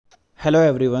Hello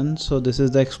everyone, so this is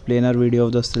the explainer video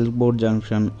of the Board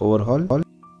Junction overhaul.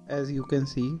 As you can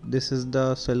see, this is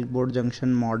the Board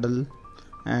Junction model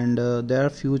and there are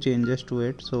few changes to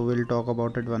it, so we'll talk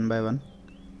about it one by one.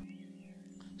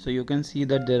 So you can see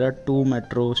that there are two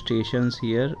metro stations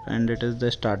here and it is the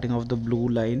starting of the blue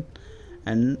line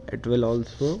and it will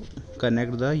also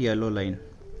connect the yellow line.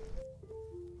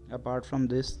 Apart from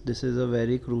this is a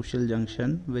very crucial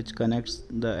junction which connects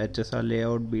the HSR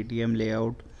layout, BTM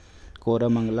layout,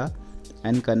 Koramangala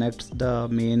and connects the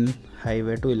main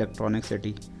highway to Electronic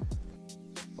City.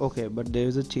 Okay, but there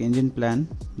is a change in plan.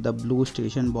 The blue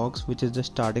station box, which is the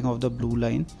starting of the blue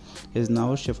line, is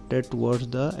now shifted towards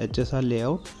the HSR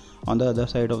layout on the other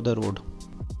side of the road.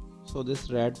 So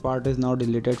this red part is now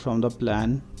deleted from the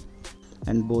plan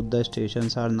and both the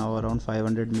stations are now around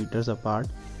 500 meters apart,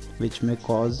 which may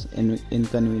cause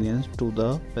inconvenience to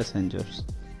the passengers.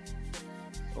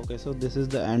 Okay, so this is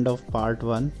the end of part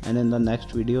 1 and in the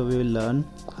next video we will learn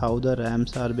how the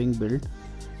ramps are being built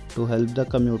to help the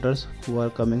commuters who are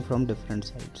coming from different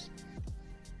sides.